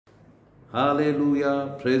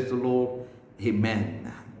Hallelujah. Praise the Lord.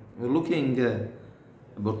 Amen. We're looking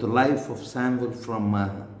about the life of Samuel from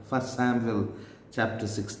 1 Samuel chapter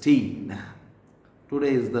 16.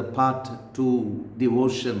 Today is the part 2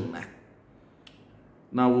 devotion.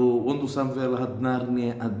 ನಾವು 1 ಸಾಮುವೇಲ 16ನೇ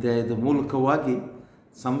ಅಧ್ಯಾಯದ ಮೂಲಕವಾಗಿ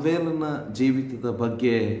ಸಮುವೇಲನ ಜೀವಿತದ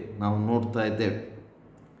ಬಗ್ಗೆ ನಾವು ನೋಡ್ತಾ ಇದ್ದೇವೆ.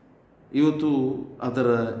 ಇವತ್ತು ಅದರ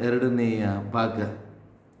ಎರಡನೆಯ ಭಾಗ.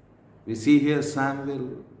 We see here Samuel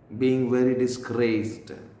being very disgraced.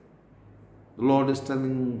 The Lord is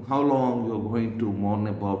telling how long you are going to mourn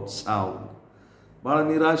about Saul. ಬಹಳ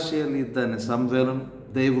ನಿರಾಶೆಯಲ್ಲಿ ಇದ್ದಾನೆ ಸಮುವೇಲನು.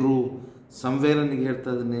 ದೇವರು ಸಮುವೇಲನಿಗೆ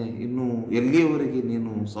ಹೇಳ್ತಾ ಇದ್ದಾನೆ, ಇನ್ನು ಎಲ್ಲಿಯವರೆಗೆ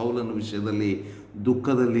ನೀನು ಸೌಲನ ವಿಷಯದಲ್ಲಿ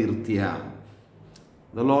ದುಃಖದಲ್ಲಿ ಇರ್ತೀಯ.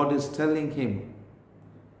 The Lord is telling him,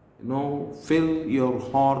 fill your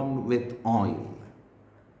horn with oil.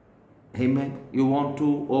 Amen. You want to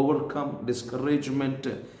overcome discouragement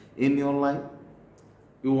in your life.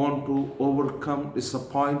 You want to overcome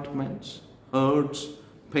disappointments, hurts,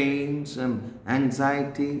 pains, and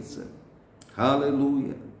anxieties.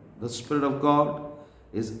 Hallelujah. The Spirit of God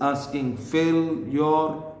is asking, fill your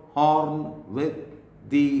horn with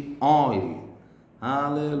the oil.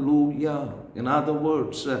 Hallelujah. In other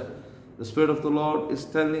words, the Spirit of the Lord is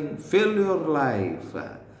telling, fill your life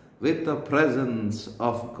with the presence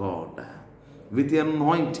of God, with the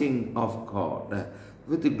anointing of God,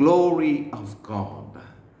 with the glory of God.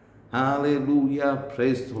 Hallelujah.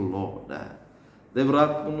 Praise the Lord.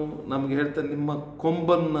 ದೇವರಾತ್ಮನು ನಮಗೆ ಹೇಳ್ತಾನೆ, ನಿಮ್ಮ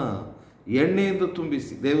ಕೊಂಬನ್ನ ಎಣ್ಣೆಯಿಂದ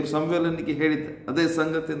ತುಂಬಿಸಿ. ದೇವರು ಸಮುವೇಲನಿಗೆ ಹೇಳಿದ್ದ ಅದೇ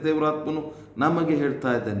ಸಂಗತಿ ದೇವರಾತ್ಮನು ನಮಗೆ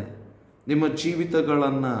ಹೇಳ್ತಾ ಇದ್ದಾನೆ. ನಿಮ್ಮ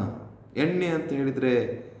ಜೀವಿತಗಳನ್ನು ಎಣ್ಣೆ ಅಂತ ಹೇಳಿದರೆ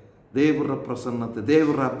ದೇವರ ಪ್ರಸನ್ನತೆ,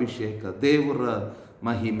 ದೇವರ ಅಭಿಷೇಕ, ದೇವರ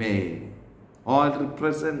ಮಹಿಮೆ. Oil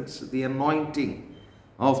represents the anointing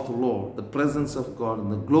of the Lord, the presence of God,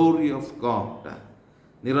 and the glory of God.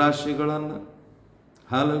 ನಿರಾಶೆಗಳನ್ನು,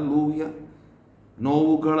 hallelujah,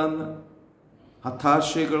 ನೋವುಗಳನ್ನು,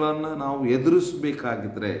 ಹತಾಶೆಗಳನ್ನು ನಾವು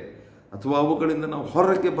ಎದುರಿಸಬೇಕಾಗಿದ್ರೆ ಅಥವಾ ಅವುಗಳಿಂದ ನಾವು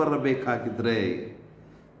ಹೊರಗೆ ಬರಬೇಕಾಗಿದ್ರೆ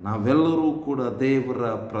ನಾವೆಲ್ಲರೂ ಕೂಡ ದೇವರ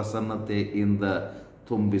ಪ್ರಸನ್ನತೆಯಿಂದ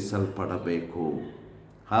ತುಂಬಿಸಲ್ಪಡಬೇಕು.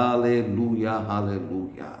 Hallelujah,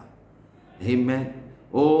 hallelujah. Amen.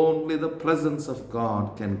 Only the presence of God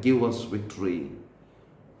can give us victory.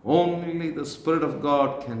 Only the Spirit of God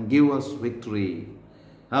can give us victory.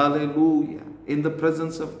 Hallelujah. In the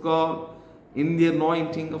presence of God, in the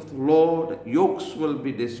anointing of the Lord, yokes will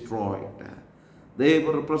be destroyed.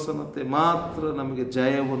 ದೇವರ ಪ್ರಸನ್ನತೆ ಮಾತ್ರ ನಮಗೆ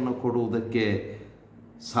ಜಯವನ್ನು ಕೊಡುವುದಕ್ಕೆ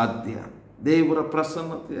ಸಾಧ್ಯ. ದೇವರ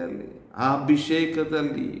ಪ್ರಸನ್ನತೆಯಲ್ಲಿ, ಆ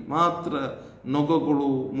ಅಭಿಷೇಕದಲ್ಲಿ ಮಾತ್ರ ನೊಗಗಳು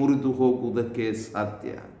ಮುರಿದು ಹೋಗುವುದಕ್ಕೆ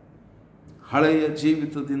ಸಾಧ್ಯ. ಹಳೆಯ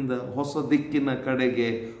ಜೀವಿತದಿಂದ ಹೊಸ ದಿಕ್ಕಿನ ಕಡೆಗೆ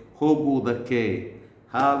ಹೋಗುವುದಕ್ಕೆ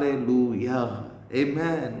ಹಲ್ಲೆಲೂಯಾ,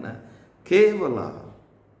 ಆಮೆನ್, ಕೇವಲ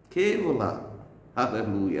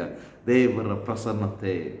ಹಲ್ಲೆಲೂಯಾ ದೇವರ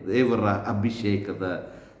ಪ್ರಸನ್ನತೆ, ದೇವರ ಅಭಿಷೇಕದ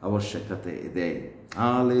ಅವಶ್ಯಕತೆ ಇದೆ.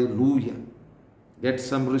 Hallelujah. Get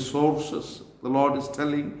some resources. The Lord is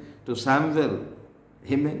telling to Samuel.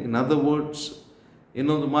 Amen. In other words,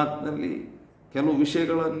 ಇನ್ನೊಂದು ಮಾತಿನಲ್ಲಿ ಕೆಲವು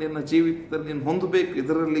ವಿಷಯಗಳನ್ನು ನಿನ್ನ ಜೀವಿತದಲ್ಲಿ ನೀನು ಹೊಂದಬೇಕು,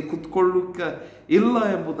 ಇದರಲ್ಲಿ ಕುತ್ಕೊಳ್ಳಿಕ್ಕೆ ಇಲ್ಲ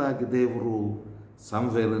ಎಂಬುದಾಗಿ ದೇವರು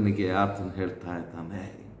ಸಮುವೇಲನಿಗೆ ಆತನ ಹೇಳ್ತಾ ಇದ್ದಾನೆ.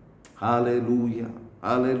 Hallelujah,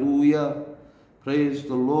 hallelujah. Praise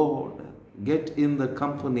the Lord. Get in the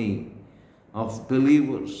company of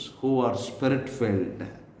believers who are spirit-filled.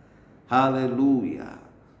 Hallelujah.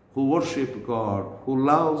 Who worship God, who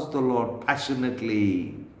loves the Lord passionately.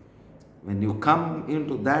 When you come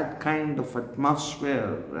into that kind of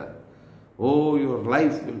atmosphere, your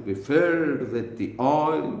life will be filled with the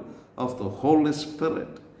oil of the Holy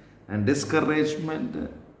Spirit. And discouragement,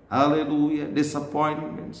 hallelujah,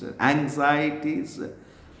 disappointments, anxieties,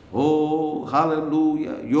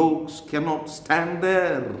 hallelujah, yokes cannot stand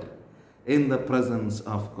there in the presence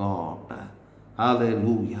of God.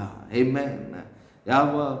 Hallelujah, amen.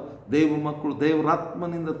 ಯಾವ ದೇವ ಮಕ್ಕಳು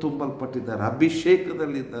ದೇವರಾತ್ಮನಿಂದ ತುಂಬಲ್ಪಟ್ಟಿದ್ದಾರೆ,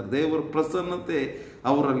 ಅಭಿಷೇಕದಲ್ಲಿದ್ದಾರೆ, ದೇವರ ಪ್ರಸನ್ನತೆ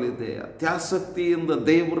ಅವರಲ್ಲಿದೆ, ಅತ್ಯಾಸಕ್ತಿಯಿಂದ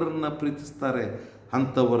ದೇವರನ್ನು ಪ್ರೀತಿಸ್ತಾರೆ,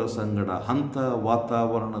 ಅಂಥವರ ಸಂಗಡ ಅಂಥ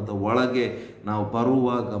ವಾತಾವರಣದ ಒಳಗೆ ನಾವು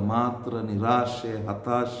ಬರುವಾಗ ಮಾತ್ರ ನಿರಾಶೆ,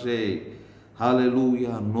 ಹತಾಶೆ,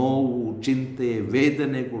 ಹಲ್ಲೆಲೂಯಾ, ನೋವು, ಚಿಂತೆ,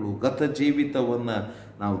 ವೇದನೆಗಳು, ಗತ ಜೀವಿತವನ್ನು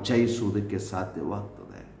ನಾವು ಜಯಿಸುವುದಕ್ಕೆ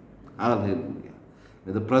ಸಾಧ್ಯವಾಗ್ತದೆ. Hallelujah.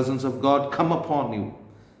 May the presence of God come upon you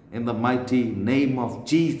in the mighty name of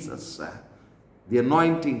Jesus. The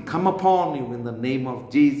anointing come upon you in the name of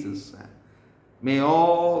Jesus. May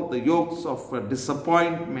all the yokes of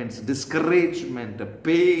disappointments, discouragement,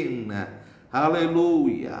 pain,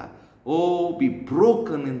 hallelujah, be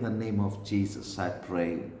broken in the name of Jesus, I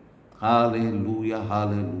pray. Hallelujah,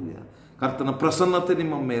 hallelujah. ಕರ್ತನ ಪ್ರಸನ್ನತೆ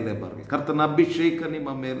ನಿಮ್ಮ ಮೇಲೆ ಬರಲಿ, ಕರ್ತನ ಅಭಿಷೇಕ ನಿಮ್ಮ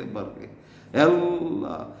ಮೇಲೆ ಬರಲಿ. ಎಲ್ಲ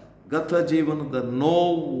ಗತ ಜೀವನದ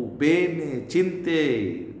ನೋವು, ಬೇನೆ, ಚಿಂತೆ,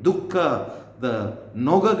 ದುಃಖದ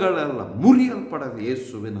ನೊಗಗಳೆಲ್ಲ ಮುರಿಯಲ್ಪಡಲಿ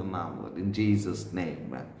ಯೇಸುವಿನ ನಾಮದಲ್ಲಿ. ಇನ್ Jesus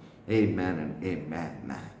name, amen and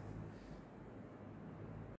amen.